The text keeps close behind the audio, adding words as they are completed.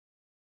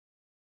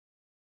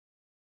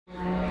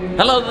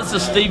Hello, this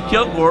is Steve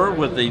Kilgore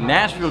with the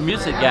Nashville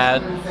Music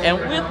Guide, and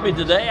with me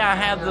today I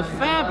have the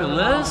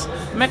fabulous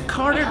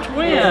McCarter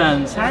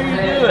twins. How are you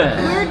doing?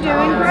 We're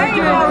doing great.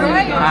 How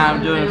are you?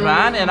 I'm doing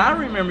fine, and I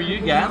remember you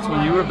guys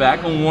when you were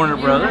back on Warner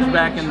Brothers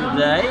back in the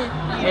day,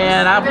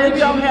 and I believe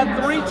y'all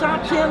had 3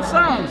 top 10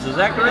 songs. Is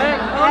that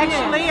correct?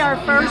 Actually, our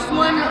first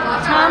one,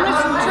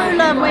 Timeless and True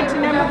Love, went to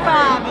number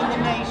 5 in the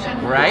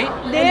nation. Right.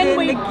 Then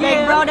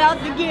they brought out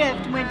The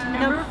Gift, went to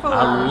number 4.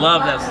 I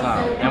love that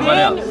song. And what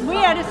else? We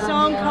had a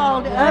song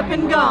called Up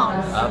and Gone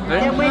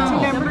that went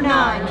to number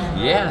 9.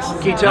 Yes.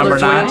 Can you tell they're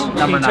twins?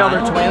 Can you tell they're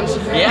twins?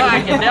 Yeah,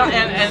 I can tell.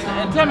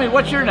 And tell me,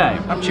 what's your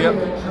name? I'm Chip.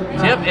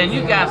 Chip, and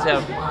you guys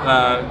have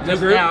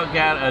just now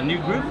got a new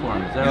group for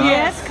me. Is that right?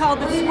 Yes, called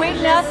The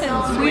Sweet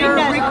Nothings. We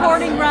are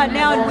recording right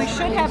now, and we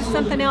should have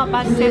something out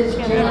by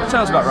September.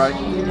 Sounds about right.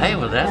 Hey,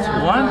 well, that's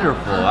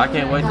wonderful. I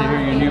can't wait to hear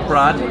your new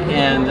project.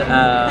 And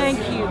thank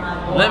you.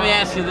 Let me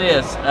ask you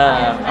this: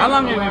 how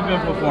long have you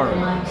been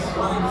performing?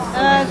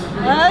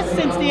 Us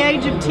since the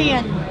age of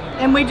 10,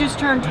 and we just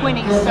turned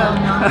 20. So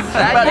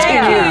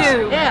thank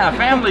you. Yeah,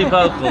 family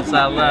vocals.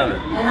 I love it.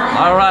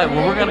 All right,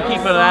 well, we're gonna keep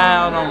an eye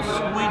out on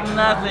Sweet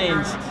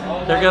Nothings.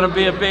 They're gonna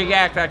be a big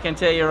act, I can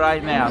tell you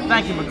right now.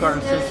 Thank you,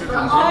 McCarter sisters.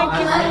 Thank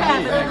you for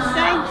having us.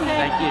 Thank you.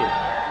 Thank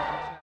you.